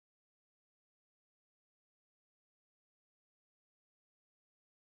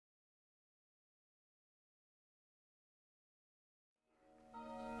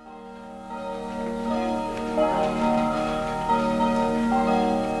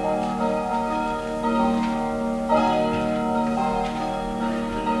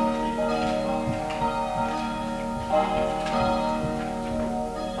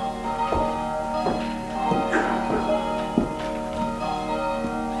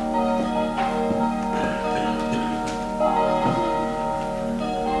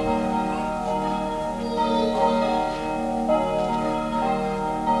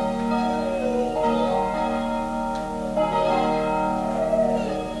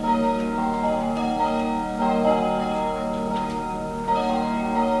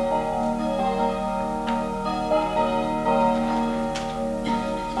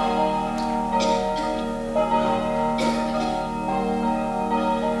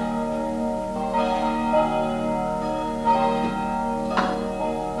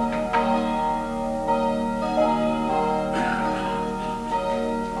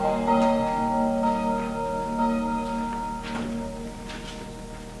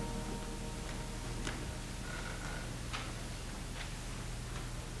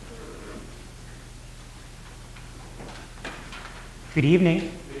Good evening.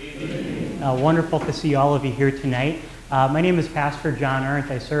 Wonderful to see all of you here tonight. My name is Pastor John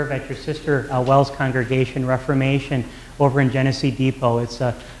Ernst. I serve at your sister Wells Congregation Reformation over in Genesee Depot. It's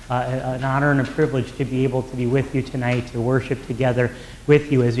an honor and a privilege to be able to be with you tonight, to worship together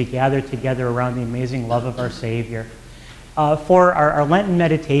with you as we gather together around the amazing love of our Savior. For our Lenten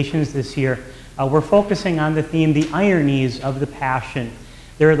meditations this year, we're focusing on the theme, the ironies of the Passion.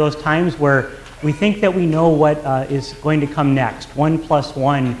 There are those times where we think that we know what is going to come next, 1 +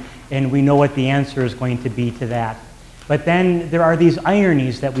 1, and we know what the answer is going to be to that. But then there are these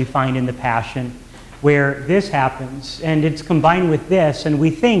ironies that we find in the Passion where this happens, and it's combined with this, and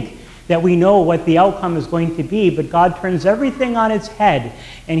we think that we know what the outcome is going to be, but God turns everything on its head,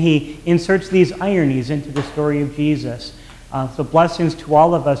 and He inserts these ironies into the story of Jesus. So blessings to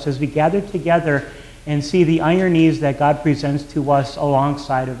all of us as we gather together and see the ironies that God presents to us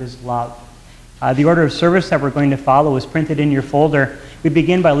alongside of His love. The order of service that we're going to follow is printed in your folder. We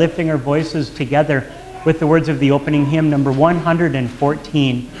begin by lifting our voices together with the words of the opening hymn, number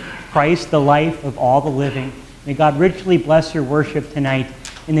 114, Christ, the life of all the living. May God richly bless your worship tonight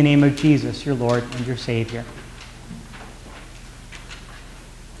in the name of Jesus, your Lord and your Savior.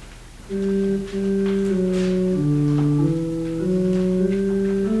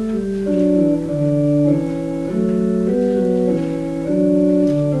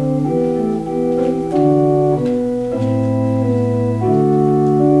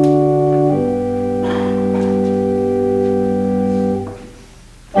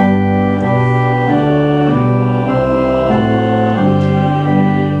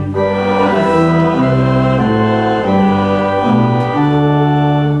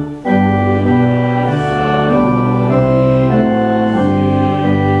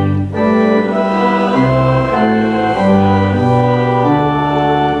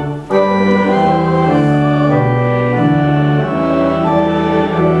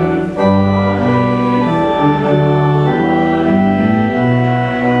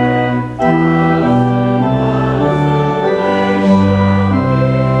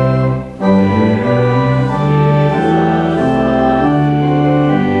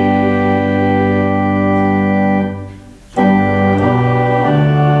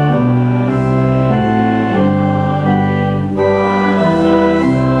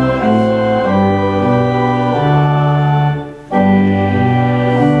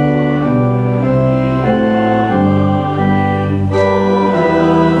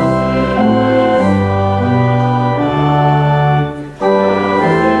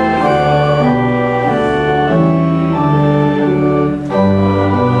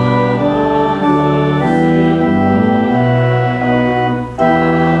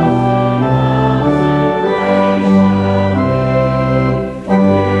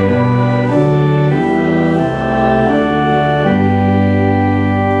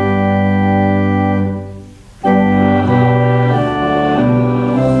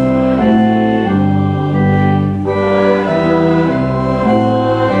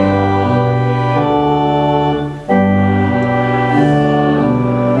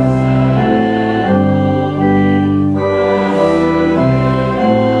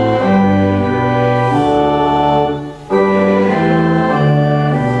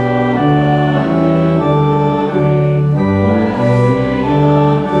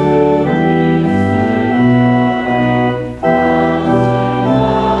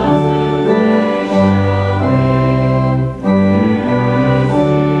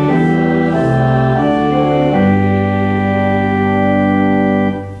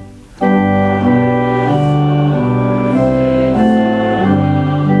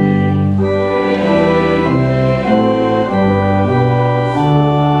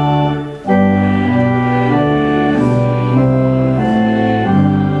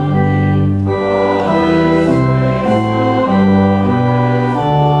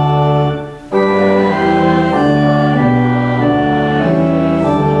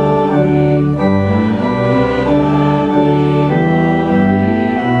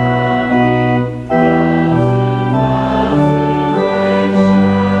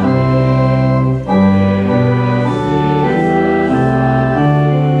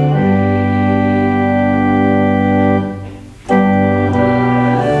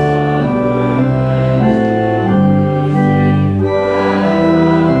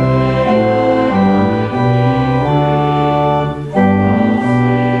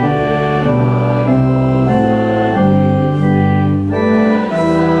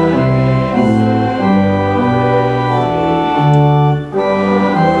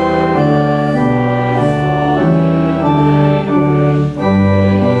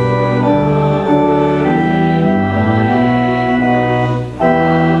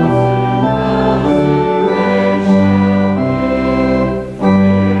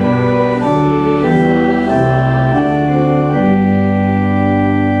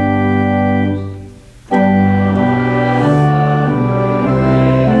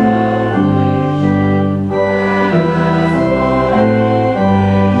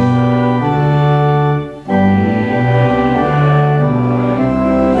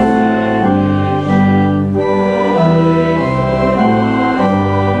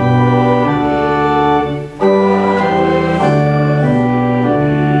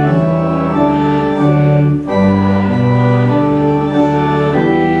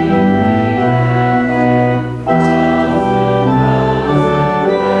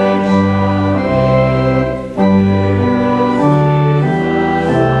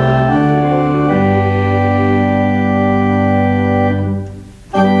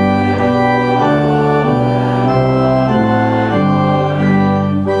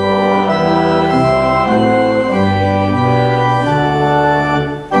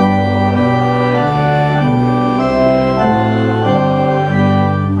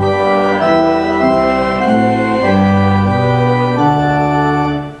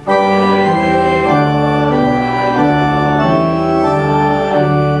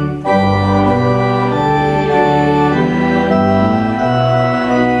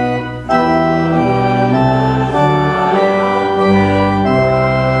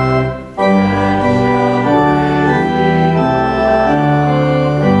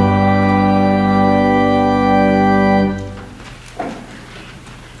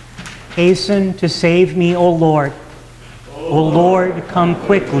 Hasten to save me, O Lord. O Lord, come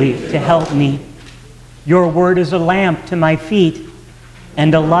quickly to help me. Your word is a lamp to my feet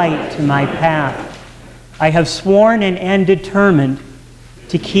and a light to my path. I have sworn and am determined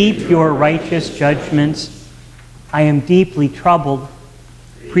to keep your righteous judgments. I am deeply troubled.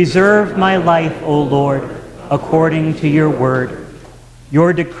 Preserve my life, O Lord, according to your word.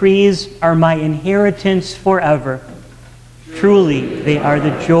 Your decrees are my inheritance forever. Truly, they are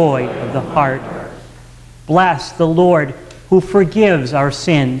the joy of the heart. Bless the Lord who forgives our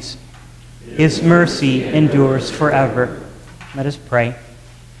sins. His mercy endures forever. Let us pray.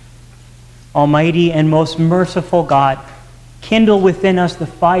 Almighty and most merciful God, kindle within us the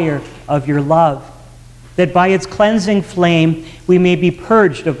fire of your love, that by its cleansing flame we may be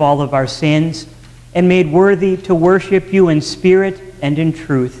purged of all of our sins and made worthy to worship you in spirit and in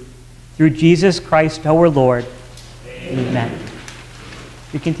truth. Through Jesus Christ our Lord. Amen.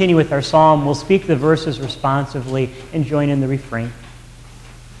 We continue with our psalm. We'll speak the verses responsively and join in the refrain.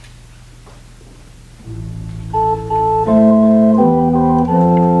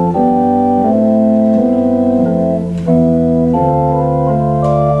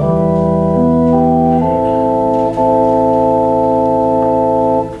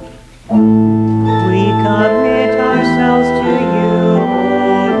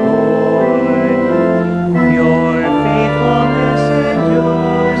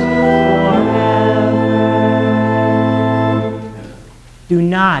 Do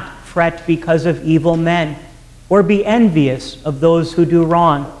not fret because of evil men, or be envious of those who do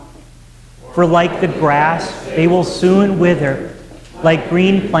wrong. For like the grass, they will soon wither. Like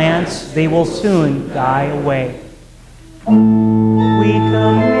green plants, they will soon die away. We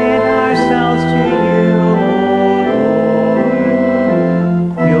commit ourselves to you, O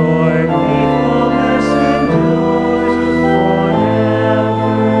Lord. Your faithfulness endures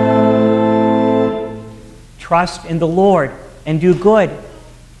forever. Trust in the Lord and do good.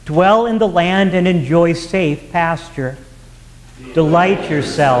 Dwell in the land and enjoy safe pasture. Delight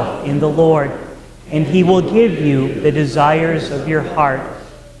yourself in the Lord, and he will give you the desires of your heart.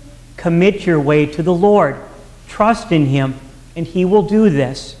 Commit your way to the Lord. Trust in him, and he will do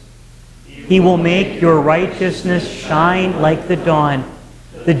this. He will make your righteousness shine like the dawn,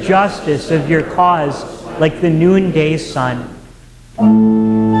 the justice of your cause like the noonday sun. We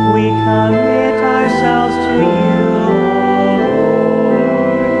commit ourselves to you.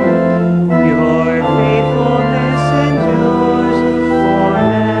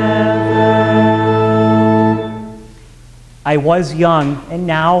 I was young, and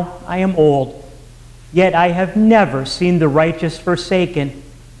now I am old. Yet I have never seen the righteous forsaken,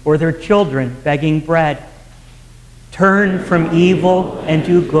 or their children begging bread. Turn from evil and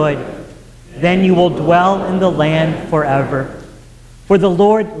do good. Then you will dwell in the land forever. For the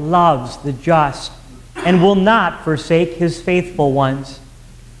Lord loves the just, and will not forsake his faithful ones.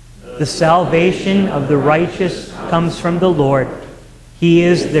 The salvation of the righteous comes from the Lord. He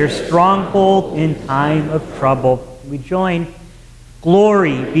is their stronghold in time of trouble. We join.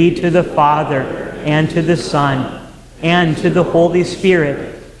 Glory be to the Father, and to the Son, and to the Holy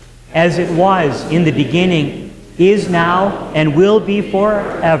Spirit, as it was in the beginning, is now, and will be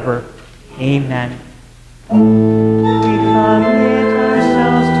forever. Amen. We commit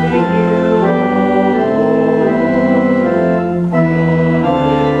ourselves to you,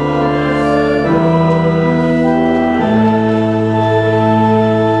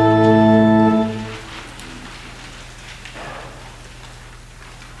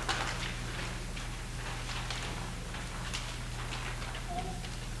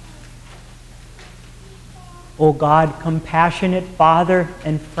 O God, compassionate Father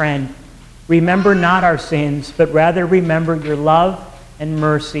and friend, remember not our sins, but rather remember your love and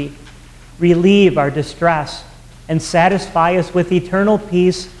mercy. Relieve our distress and satisfy us with eternal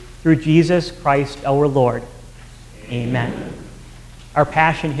peace through Jesus Christ our Lord. Amen. Our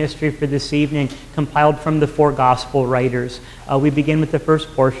passion history for this evening, compiled from the four gospel writers. We begin with the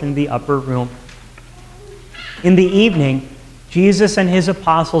first portion, the upper room. In the evening, Jesus and his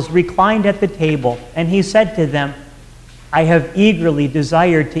apostles reclined at the table, and he said to them, I have eagerly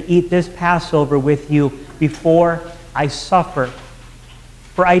desired to eat this Passover with you before I suffer.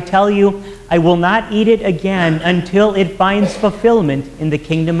 For I tell you, I will not eat it again until it finds fulfillment in the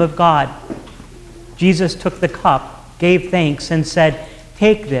kingdom of God. Jesus took the cup, gave thanks, and said,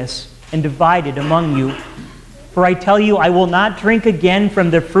 Take this and divide it among you. For I tell you, I will not drink again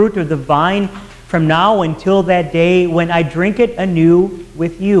from the fruit of the vine from now until that day when I drink it anew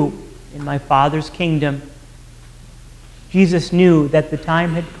with you in my Father's kingdom. Jesus knew that the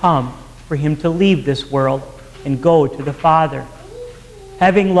time had come for him to leave this world and go to the Father.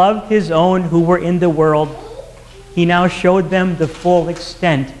 Having loved his own who were in the world, he now showed them the full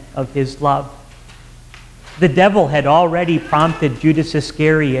extent of his love. The devil had already prompted Judas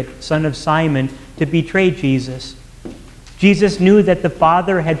Iscariot, son of Simon, to betray Jesus. Jesus knew that the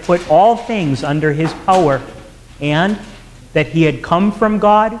Father had put all things under his power and that he had come from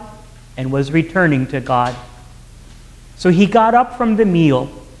God and was returning to God. So he got up from the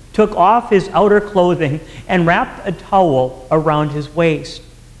meal, took off his outer clothing, and wrapped a towel around his waist.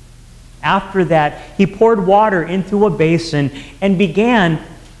 After that, he poured water into a basin and began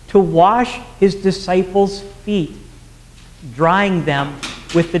to wash his disciples' feet, drying them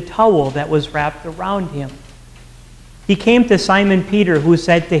with the towel that was wrapped around him. He came to Simon Peter, who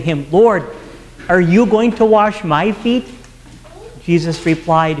said to him, "Lord, are you going to wash my feet?" Jesus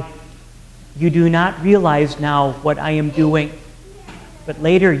replied, "You do not realize now what I am doing, but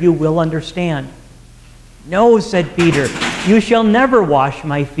later you will understand." "No," said Peter, "you shall never wash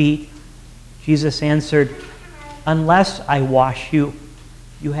my feet." Jesus answered, "Unless I wash you,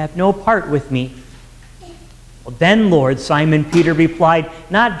 you have no part with me." "Well, then, Lord," Simon Peter replied,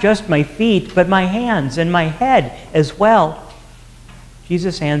 "not just my feet, but my hands and my head as well."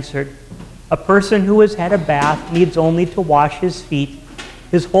 Jesus answered, "A person who has had a bath needs only to wash his feet.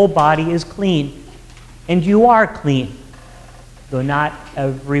 His whole body is clean. And you are clean, though not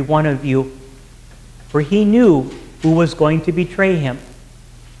every one of you." For he knew who was going to betray him.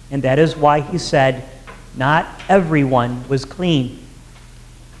 And that is why he said, "Not everyone was clean."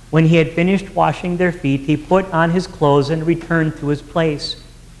 When he had finished washing their feet, he put on his clothes and returned to his place.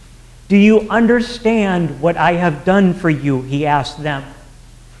 "Do you understand what I have done for you?" he asked them.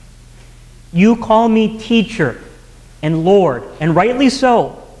 "You call me teacher and Lord, and rightly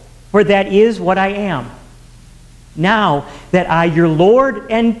so, for that is what I am. Now that I, your Lord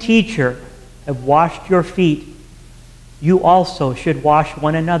and teacher, have washed your feet, you also should wash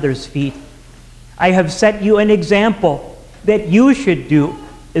one another's feet. I have set you an example that you should do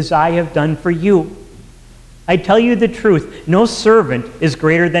as I have done for you. I tell you the truth, no servant is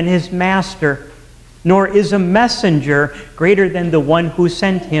greater than his master, nor is a messenger greater than the one who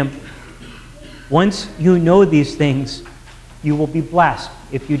sent him. Once you know these things, you will be blessed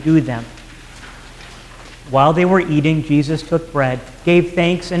if you do them." While they were eating, Jesus took bread, gave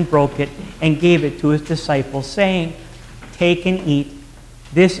thanks and broke it, and gave it to his disciples, saying, "Take and eat.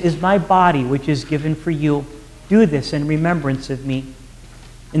 This is my body, which is given for you. Do this in remembrance of me."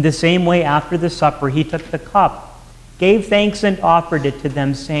 In the same way, after the supper, he took the cup, gave thanks and offered it to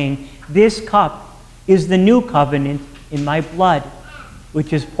them, saying, "This cup is the new covenant in my blood,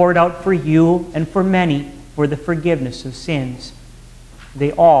 which is poured out for you and for many for the forgiveness of sins."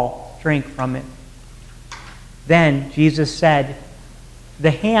 They all drank from it. Then Jesus said,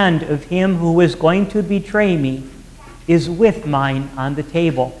 "The hand of him who is going to betray me is with mine on the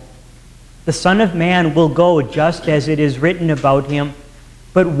table. The Son of Man will go just as it is written about him,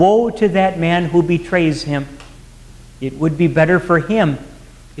 but woe to that man who betrays him. It would be better for him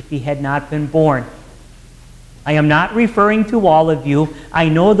if he had not been born. I am not referring to all of you. I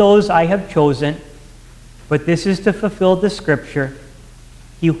know those I have chosen, but this is to fulfill the scripture.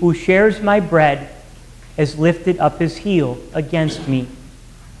 He who shares my bread has lifted up his heel against me.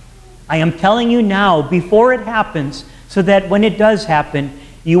 I am telling you now before it happens, so that when it does happen,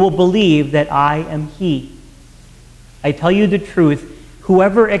 you will believe that I am he. I tell you the truth,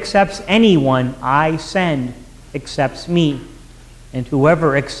 whoever accepts anyone I send accepts me, and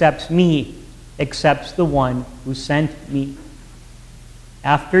whoever accepts me accepts the one who sent me."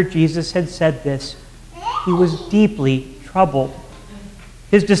 After Jesus had said this, he was deeply troubled.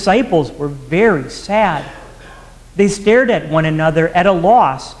 His disciples were very sad. They stared at one another at a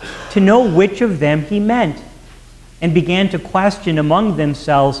loss to know which of them he meant, and began to question among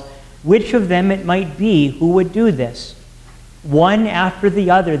themselves which of them it might be who would do this. One after the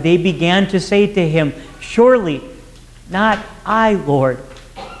other, they began to say to him, "Surely not I, Lord."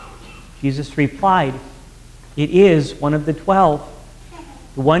 Jesus replied, "It is one of the 12.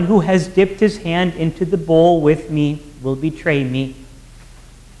 The one who has dipped his hand into the bowl with me will betray me."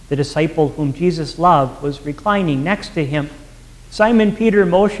 The disciple whom Jesus loved was reclining next to him. Simon Peter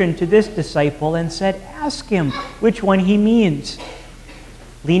motioned to this disciple and said, "Ask him which one he means."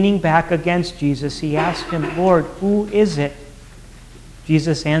 Leaning back against Jesus, he asked him, "Lord, who is it?"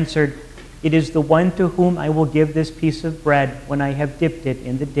 Jesus answered, "It is the one to whom I will give this piece of bread when I have dipped it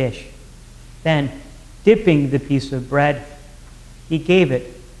in the dish." Then, dipping the piece of bread, he gave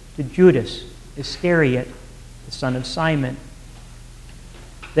it to Judas Iscariot, the son of Simon.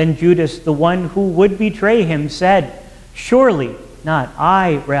 Then Judas, the one who would betray him, said, "Surely not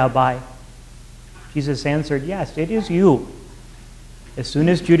I, Rabbi." Jesus answered, "Yes, it is you." As soon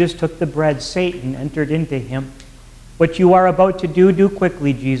as Judas took the bread, Satan entered into him. "What you are about to do, do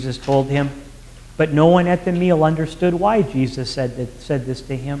quickly," Jesus told him. But no one at the meal understood why Jesus said this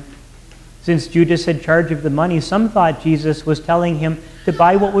to him. Since Judas had charge of the money, some thought Jesus was telling him to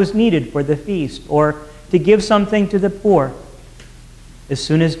buy what was needed for the feast or to give something to the poor. As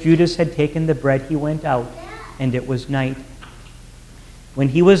soon as Judas had taken the bread, he went out, and it was night. When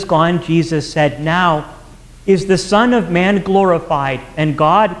he was gone, Jesus said, "Now is the Son of Man glorified, and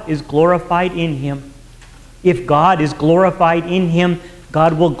God is glorified in him. If God is glorified in him,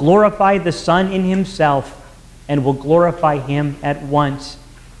 God will glorify the Son in himself and will glorify him at once.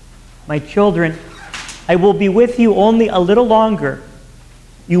 My children, I will be with you only a little longer.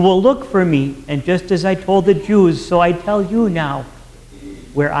 You will look for me, and just as I told the Jews, so I tell you now,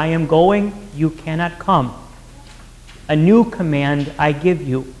 where I am going, you cannot come. A new command I give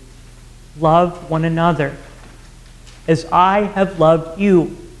you: love one another. As I have loved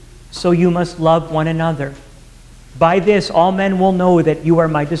you, so you must love one another. By this all men will know that you are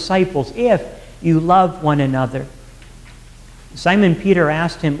my disciples, if you love one another." Simon Peter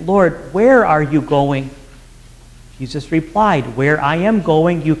asked him, "Lord, where are you going?" Jesus replied, "Where I am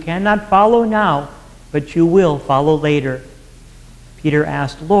going, you cannot follow now, but you will follow later." Peter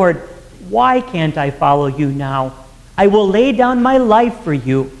asked, "Lord, why can't I follow you now? I will lay down my life for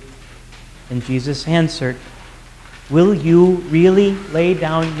you." And Jesus answered, "Will you really lay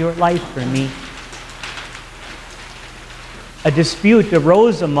down your life for me?" A dispute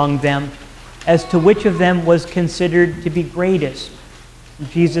arose among them as to which of them was considered to be greatest.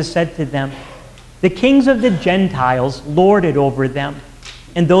 Jesus said to them, "The kings of the Gentiles lord it over them,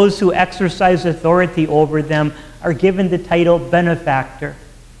 and those who exercise authority over them are given the title benefactor.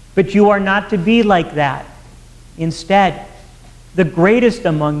 But you are not to be like that. Instead, the greatest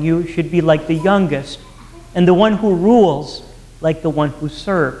among you should be like the youngest, and the one who rules like the one who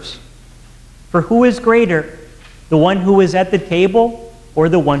serves. For who is greater, the one who is at the table or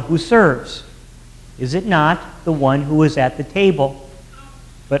the one who serves? Is it not the one who is at the table?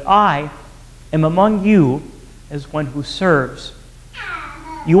 But I am among you as one who serves.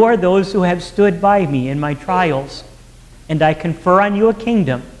 You are those who have stood by me in my trials, and I confer on you a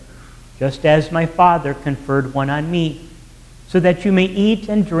kingdom, just as my Father conferred one on me, so that you may eat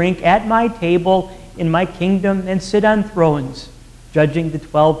and drink at my table in my kingdom and sit on thrones, judging the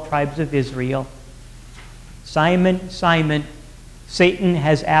 12 tribes of Israel. Simon, Simon, Satan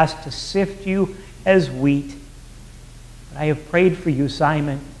has asked to sift you as wheat. But I have prayed for you,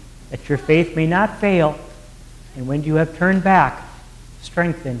 Simon, that your faith may not fail, and when you have turned back,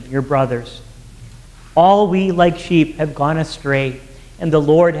 strengthen your brothers. All we like sheep have gone astray, and the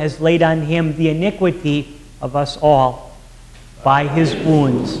Lord has laid on him the iniquity of us all. By his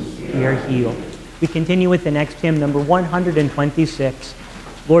wounds we are healed." We continue with the next hymn, number 126.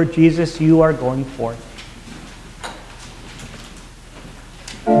 "Lord Jesus, you are going forth."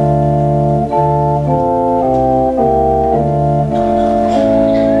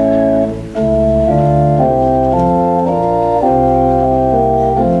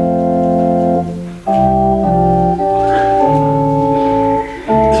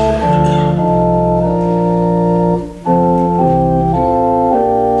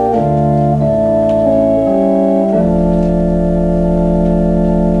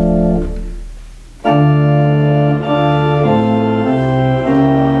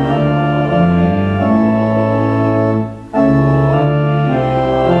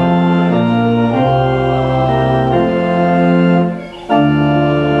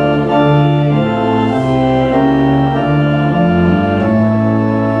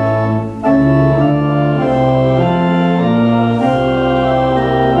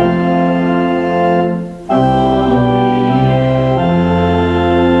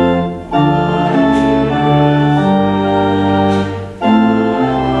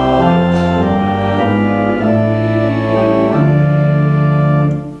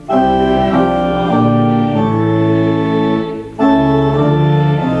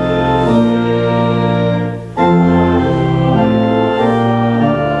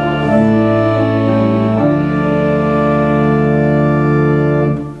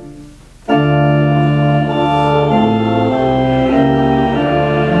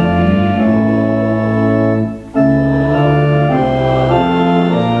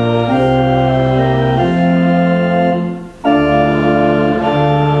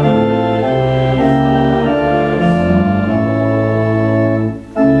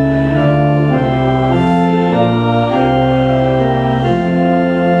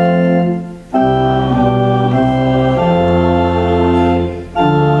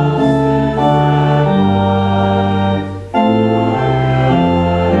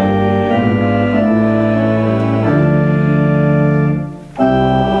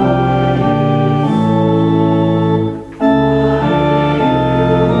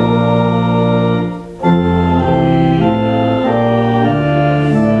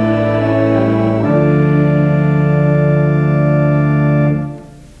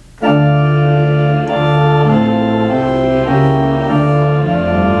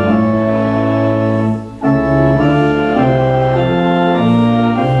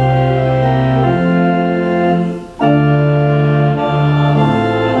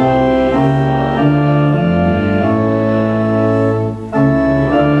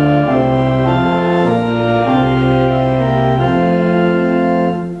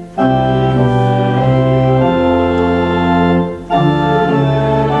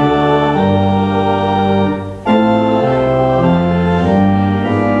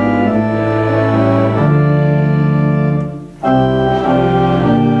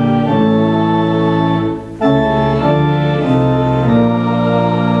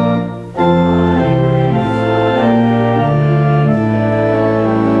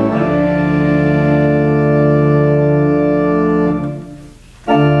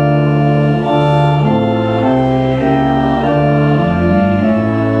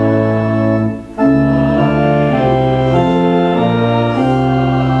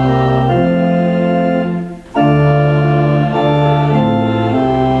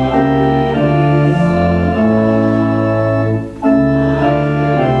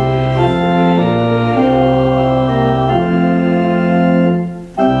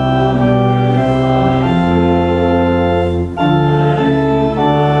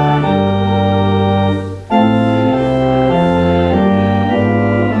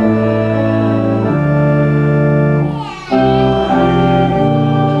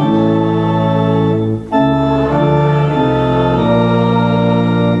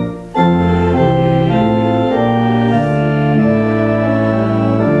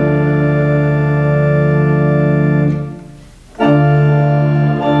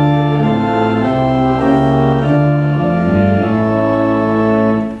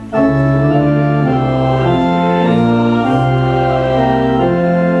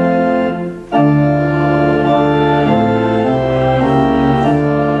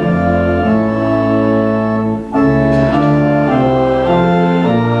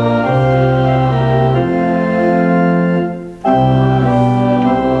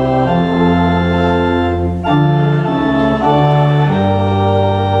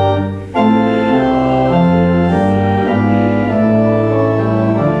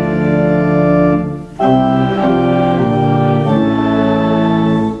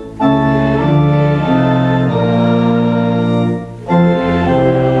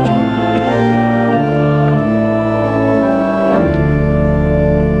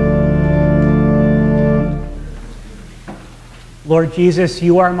 Lord Jesus,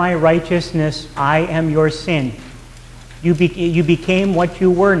 you are my righteousness, I am your sin. You became what you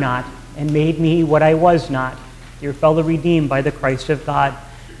were not and made me what I was not. Your fellow redeemed by the Christ of God.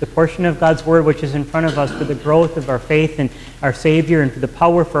 The portion of God's word which is in front of us for the growth of our faith in our Savior and for the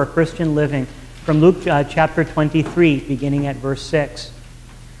power for our Christian living. From Luke chapter 23, beginning at verse 6.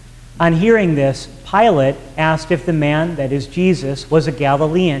 On hearing this, Pilate asked if the man, that is Jesus, was a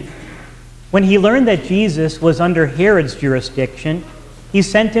Galilean. When he learned that Jesus was under Herod's jurisdiction, he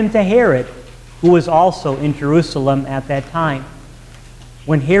sent him to Herod, who was also in Jerusalem at that time.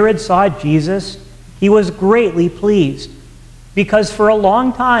 When Herod saw Jesus, he was greatly pleased, because for a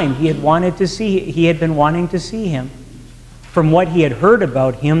long time he had been wanting to see him. From what he had heard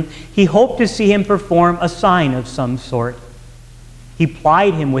about him, he hoped to see him perform a sign of some sort. He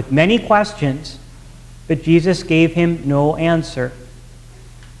plied him with many questions, but Jesus gave him no answer.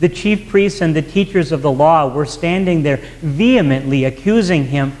 The chief priests and the teachers of the law were standing there vehemently accusing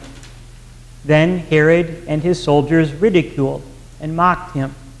him. Then Herod and his soldiers ridiculed and mocked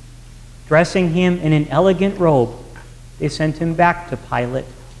him. Dressing him in an elegant robe, they sent him back to Pilate.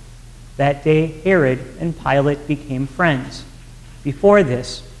 That day, Herod and Pilate became friends. Before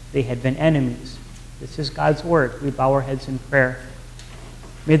this, they had been enemies. This is God's word. We bow our heads in prayer.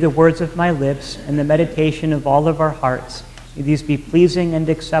 May the words of my lips and the meditation of all of our hearts, may these be pleasing and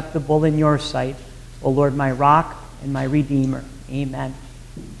acceptable in your sight, O Lord, my rock and my redeemer. Amen.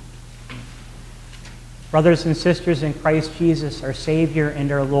 Brothers and sisters in Christ Jesus, our Savior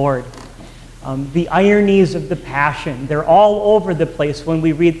and our Lord, the ironies of the Passion, they're all over the place when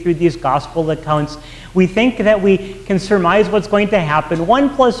we read through these gospel accounts. We think that we can surmise what's going to happen. 1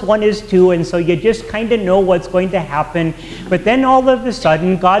 + 1 is 2, and so you just kind of know what's going to happen. But then all of a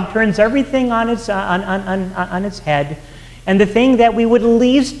sudden, God turns everything on its head, and the thing that we would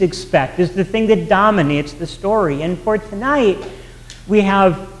least expect is the thing that dominates the story. And for tonight, we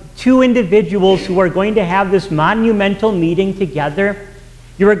have two individuals who are going to have this monumental meeting together.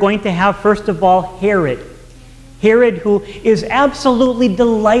 You are going to have, first of all, Herod. Herod, who is absolutely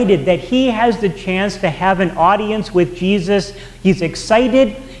delighted that he has the chance to have an audience with Jesus. He's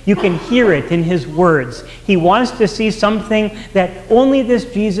excited. You can hear it in his words. He wants to see something that only this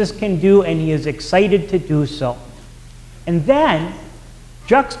Jesus can do, and he is excited to do so. And then,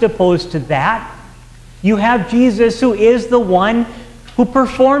 juxtaposed to that, you have Jesus, who is the one who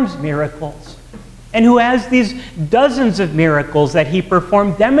performs miracles, and who has these dozens of miracles that he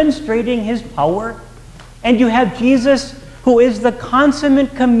performed demonstrating his power. And you have Jesus, who is the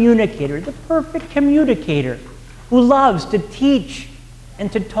consummate communicator, the perfect communicator, who loves to teach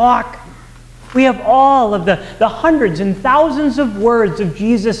and to talk. We have all of the hundreds and thousands of words of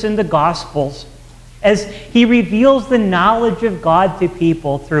Jesus in the Gospels as he reveals the knowledge of God to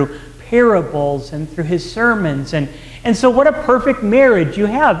people through parables and through his sermons. And so what a perfect marriage you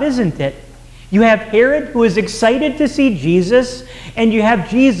have, isn't it? You have Herod, who is excited to see Jesus, and you have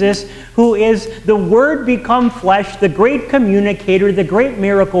Jesus, who is the Word become flesh, the great communicator, the great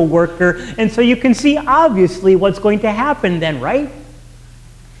miracle worker. And so you can see obviously what's going to happen then, right?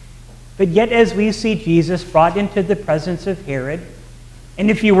 But yet as we see Jesus brought into the presence of Herod, and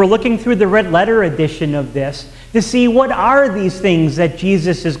if you were looking through the red letter edition of this to see what are these things that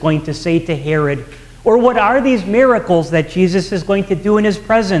Jesus is going to say to Herod, or what are these miracles that Jesus is going to do in his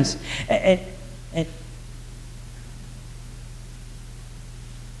presence, and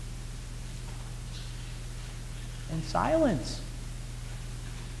silence.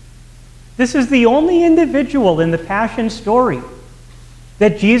 This is the only individual in the Passion story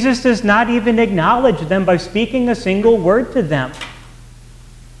that Jesus does not even acknowledge them by speaking a single word to them.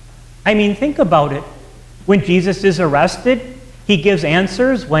 I mean, think about it. When Jesus is arrested, he gives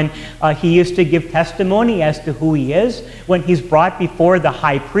answers. When he used to give testimony as to who he is. When he's brought before the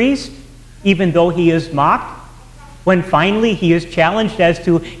high priest, even though he is mocked. When finally he is challenged as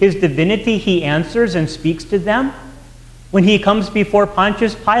to his divinity, he answers and speaks to them. When he comes before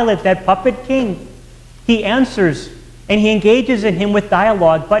Pontius Pilate, that puppet king, he answers and he engages in him with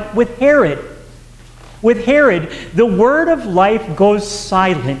dialogue. But with Herod, the word of life goes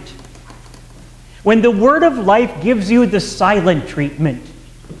silent. When the word of life gives you the silent treatment,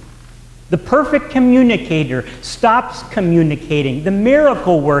 the perfect communicator stops communicating. The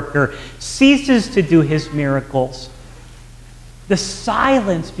miracle worker ceases to do his miracles. The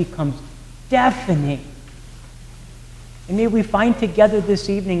silence becomes deafening. And may we find together this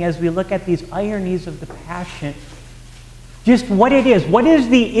evening, as we look at these ironies of the Passion, just what it is. What is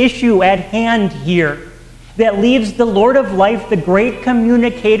the issue at hand here that leaves the Lord of life, the great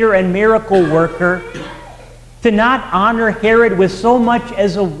communicator and miracle worker, to not honor Herod with so much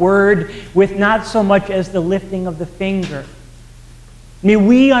as a word, with not so much as the lifting of the finger? May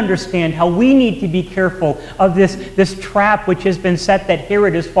we understand how we need to be careful of this trap which has been set that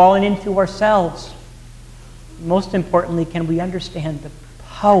Herod has fallen into ourselves. Most importantly, can we understand the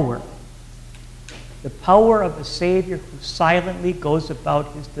power of a Savior who silently goes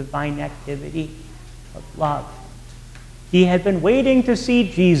about his divine activity of love. He had been waiting to see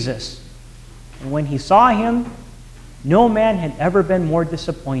Jesus, and when he saw him, no man had ever been more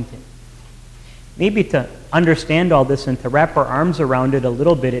disappointed. Maybe to understand all this and to wrap our arms around it a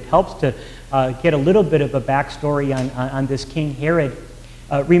little bit, it helps to get a little bit of a backstory on this King Herod.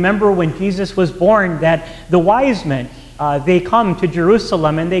 Remember when Jesus was born that the wise men, they come to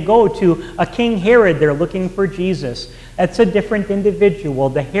Jerusalem and they go to a King Herod. They're looking for Jesus. That's a different individual.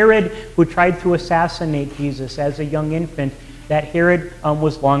 The Herod who tried to assassinate Jesus as a young infant, that Herod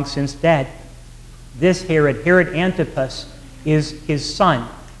was long since dead. This Herod, Herod Antipas, is his son.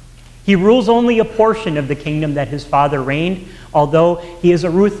 He rules only a portion of the kingdom that his father reigned, although he is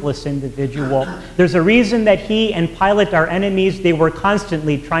a ruthless individual. There's a reason that he and Pilate are enemies. They were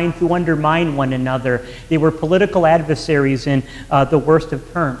constantly trying to undermine one another. They were political adversaries in the worst of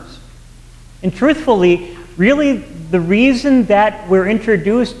terms. And truthfully, really the reason that we're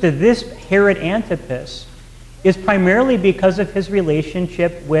introduced to this Herod Antipas is primarily because of his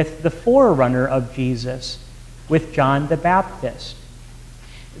relationship with the forerunner of Jesus, with John the Baptist.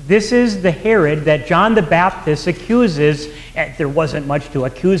 This is the Herod that John the Baptist accuses, and there wasn't much to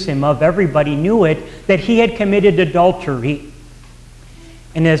accuse him of, everybody knew it, that he had committed adultery.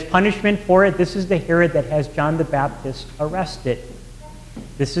 And as punishment for it, this is the Herod that has John the Baptist arrested.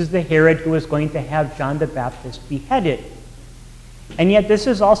 This is the Herod who is going to have John the Baptist beheaded. And yet this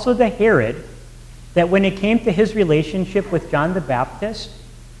is also the Herod that when it came to his relationship with John the Baptist,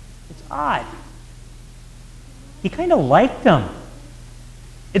 it's odd. He kind of liked him.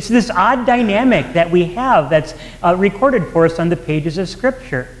 It's this odd dynamic that we have that's recorded for us on the pages of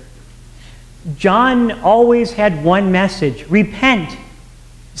Scripture. John always had one message: repent,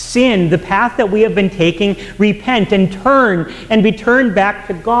 sin, the path that we have been taking, repent and turn and be turned back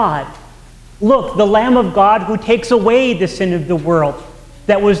to God. Look, the Lamb of God who takes away the sin of the world.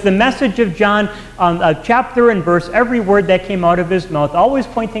 That was the message of John, chapter and verse, every word that came out of his mouth, always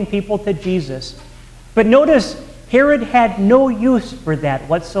pointing people to Jesus. But notice, Herod had no use for that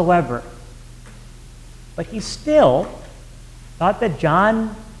whatsoever. But he still thought that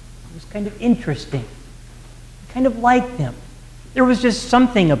John was kind of interesting. He kind of liked him. There was just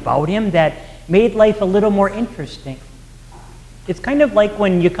something about him that made life a little more interesting. It's kind of like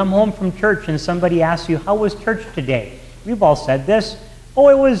when you come home from church and somebody asks you, "How was church today?" We've all said this. "Oh,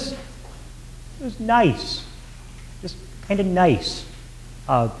 it was nice. Just kind of nice."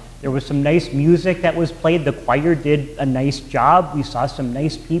 There was some nice music that was played. The choir did a nice job. We saw some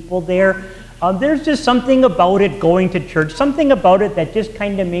nice people there. There's just something about it, going to church, something about it that just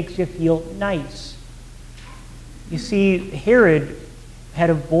kind of makes you feel nice. You see, Herod had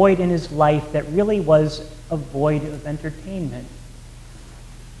a void in his life that really was a void of entertainment.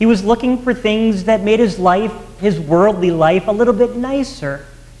 He was looking for things that made his life, his worldly life, a little bit nicer.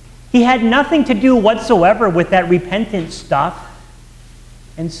 He had nothing to do whatsoever with that repentant stuff.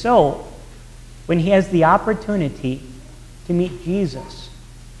 And so, when he has the opportunity to meet Jesus,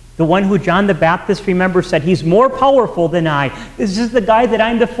 the one who John the Baptist, remember, said, "He's more powerful than I. This is the guy that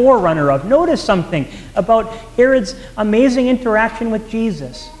I'm the forerunner of." Notice something about Herod's amazing interaction with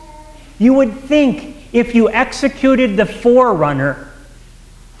Jesus. You would think if you executed the forerunner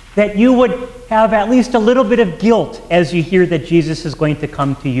that you would have at least a little bit of guilt as you hear that Jesus is going to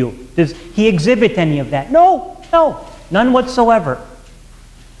come to you. Does he exhibit any of that? No, none whatsoever.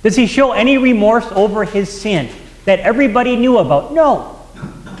 Does he show any remorse over his sin that everybody knew about? No.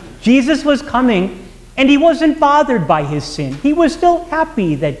 Jesus was coming, and he wasn't bothered by his sin. He was still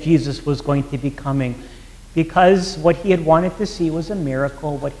happy that Jesus was going to be coming, because what he had wanted to see was a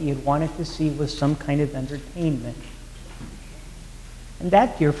miracle. What he had wanted to see was some kind of entertainment. And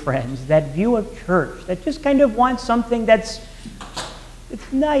that, dear friends, that view of church, that just kind of wants something it's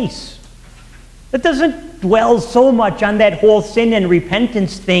nice, that doesn't dwell so much on that whole sin and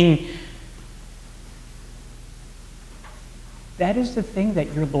repentance thing, that is the thing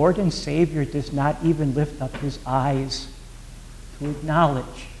that your Lord and Savior does not even lift up his eyes to acknowledge.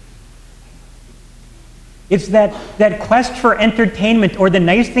 It's that quest for entertainment or the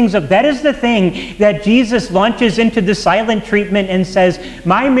nice things of, that is the thing that Jesus launches into the silent treatment and says,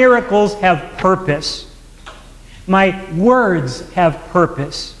 "My miracles have purpose. My words have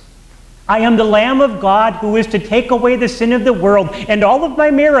purpose. I am the Lamb of God who is to take away the sin of the world, and all of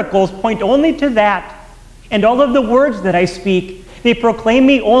my miracles point only to that. And all of the words that I speak, They proclaim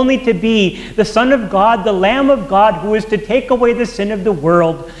me only to be the Son of God, the Lamb of God, who is to take away the sin of the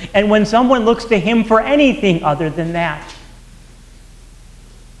world. And when someone looks to him for anything other than that,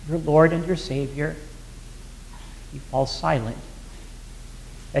 your Lord and your Savior, he falls silent.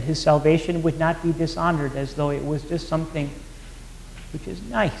 That his salvation would not be dishonored as though it was just something which is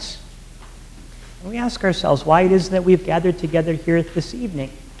nice. And we ask ourselves why it is that we've gathered together here this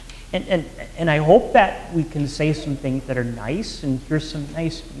evening. And I hope that we can say some things that are nice and hear some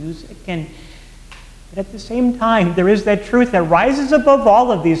nice music. But at the same time, there is that truth that rises above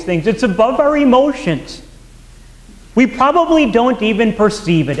all of these things. It's above our emotions. We probably don't even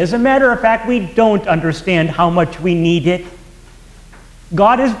perceive it. As a matter of fact, we don't understand how much we need it.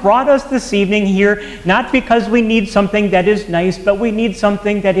 God has brought us this evening here not because we need something that is nice, but we need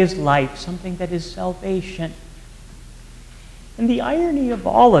something that is life, something that is salvation. And the irony of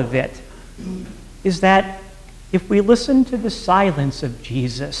all of it is that if we listen to the silence of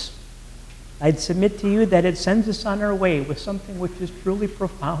Jesus, I'd submit to you that it sends us on our way with something which is truly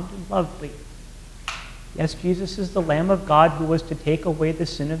profound and lovely. Yes, Jesus is the Lamb of God who was to take away the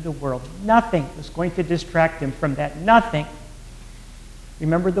sin of the world. Nothing was going to distract him from that. Nothing.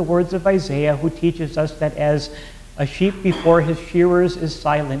 Remember the words of Isaiah, who teaches us that as a sheep before his shearers is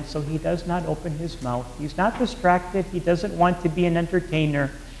silent, so he does not open his mouth. He's not distracted. He doesn't want to be an entertainer.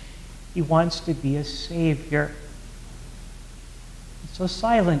 He wants to be a Savior. So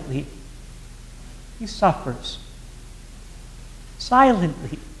silently, he suffers.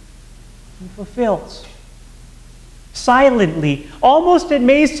 Silently, he fulfills. Silently, almost it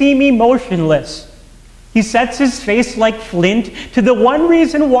may seem emotionless, he sets his face like flint to the one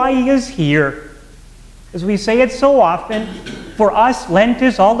reason why he is here. As we say it so often, for us, Lent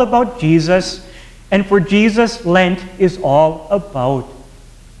is all about Jesus, and for Jesus, Lent is all about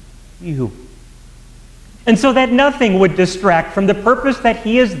you. And so that nothing would distract from the purpose that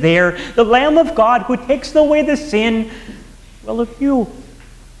he is there, the Lamb of God who takes away the sin, well, of you.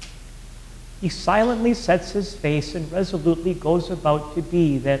 He silently sets his face and resolutely goes about to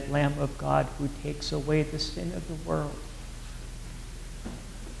be that Lamb of God who takes away the sin of the world.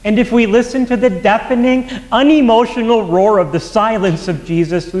 And if we listen to the deafening, unemotional roar of the silence of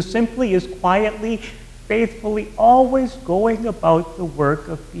Jesus, who simply is quietly, faithfully, always going about the work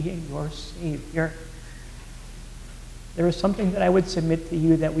of being your Savior, there is something that I would submit to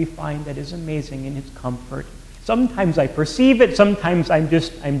you that we find that is amazing in its comfort. Sometimes I perceive it, sometimes I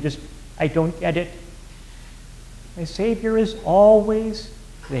don't get it. My Savior is always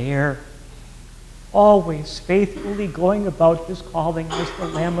there, always faithfully going about his calling as the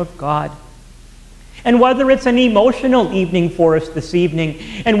Lamb of God. And whether it's an emotional evening for us this evening,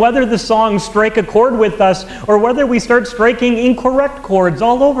 and whether the songs strike a chord with us, or whether we start striking incorrect chords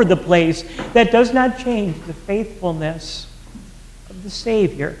all over the place, that does not change the faithfulness of the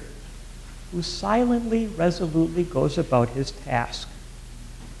Savior, who silently, resolutely goes about his task.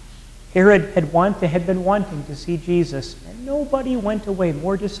 Herod had been wanting to see Jesus, and nobody went away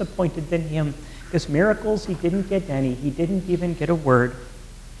more disappointed than him, because miracles, he didn't get any. He didn't even get a word.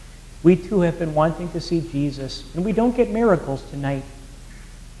 We too have been wanting to see Jesus, and we don't get miracles tonight.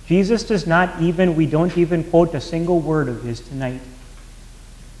 Jesus we don't even quote a single word of his tonight.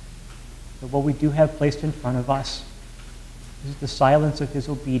 But what we do have placed in front of us is the silence of his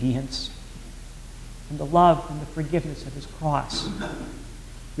obedience, and the love and the forgiveness of his cross.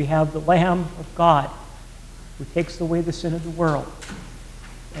 We have the Lamb of God who takes away the sin of the world,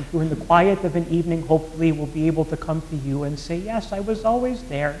 and who in the quiet of an evening hopefully will be able to come to you and say, yes, I was always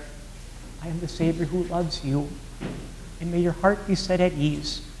there. I am the Savior who loves you. And may your heart be set at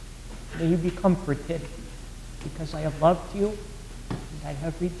ease. May you be comforted, because I have loved you and I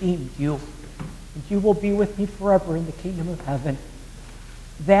have redeemed you. And you will be with me forever in the kingdom of heaven.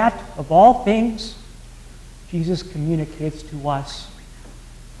 That, of all things, Jesus communicates to us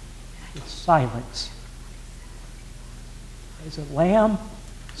with silence. As a lamb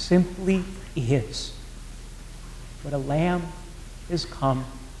simply is what a lamb has come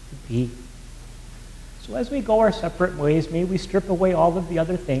to be. So as we go our separate ways, may we strip away all of the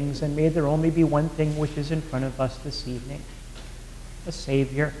other things, and may there only be one thing which is in front of us this evening: a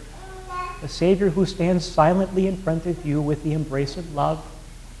Savior. A Savior who stands silently in front of you with the embrace of love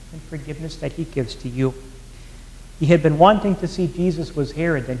and forgiveness that he gives to you. He had been wanting to see Jesus was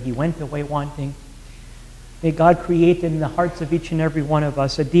Herod, and he went away wanting. May God create in the hearts of each and every one of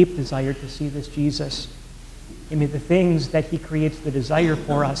us a deep desire to see this Jesus. And may the things that he creates the desire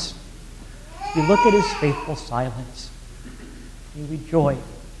for us, we look at his faithful silence. May we joy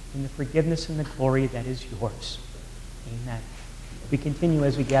in the forgiveness and the glory that is yours. Amen. We continue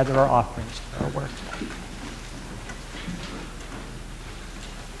as we gather our offerings for our work.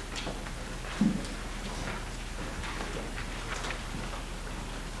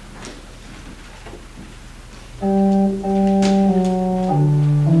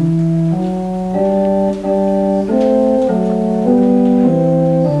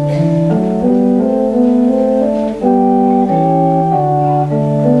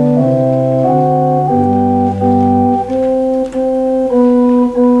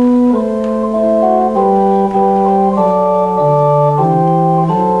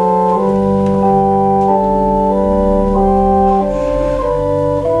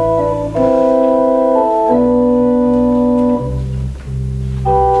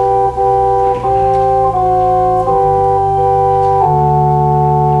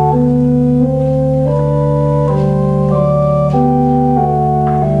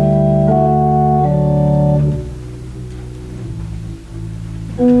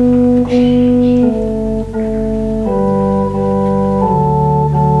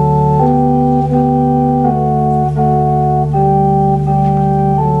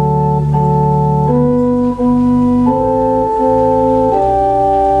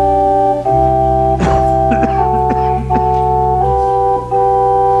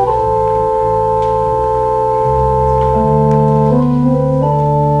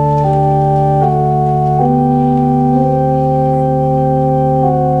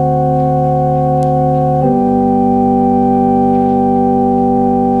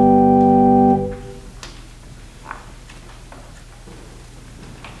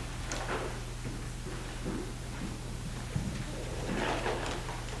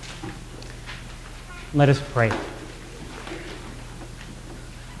 Let us pray.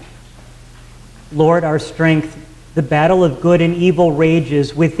 Lord, our strength, the battle of good and evil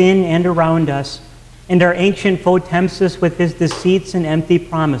rages within and around us, and our ancient foe tempts us with his deceits and empty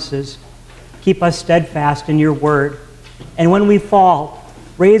promises. Keep us steadfast in your word, and when we fall,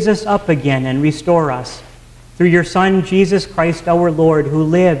 raise us up again and restore us. Through your Son, Jesus Christ our Lord, who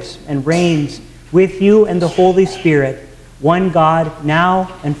lives and reigns with you and the Holy Spirit, one God,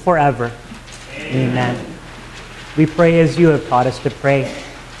 now and forever. Amen. We pray as you have taught us to pray.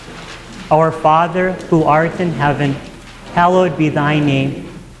 Our Father, who art in heaven, hallowed be thy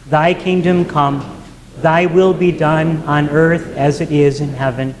name. Thy kingdom come, thy will be done on earth as it is in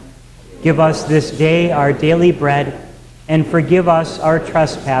heaven. Give us this day our daily bread, and forgive us our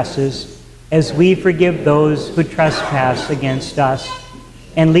trespasses, as we forgive those who trespass against us.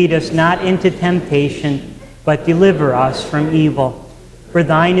 And lead us not into temptation, but deliver us from evil. For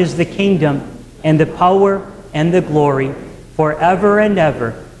thine is the kingdom, and the power, and the glory, forever and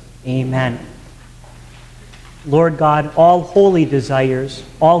ever. Amen. Lord God, all holy desires,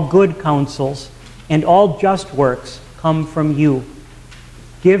 all good counsels, and all just works come from you.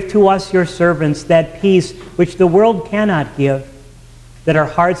 Give to us, your servants, that peace which the world cannot give, that our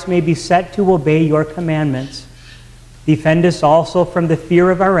hearts may be set to obey your commandments. Defend us also from the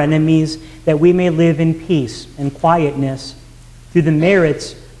fear of our enemies, that we may live in peace and quietness, through the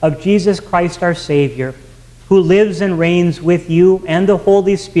merits of Jesus Christ our Savior, who lives and reigns with you and the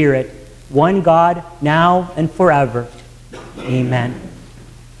Holy Spirit, one God, now and forever. Amen.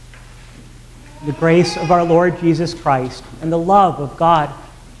 The grace of our Lord Jesus Christ, and the love of God,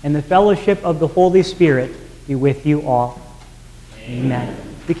 and the fellowship of the Holy Spirit be with you all. Amen.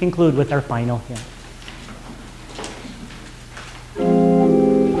 We conclude with our final hymn.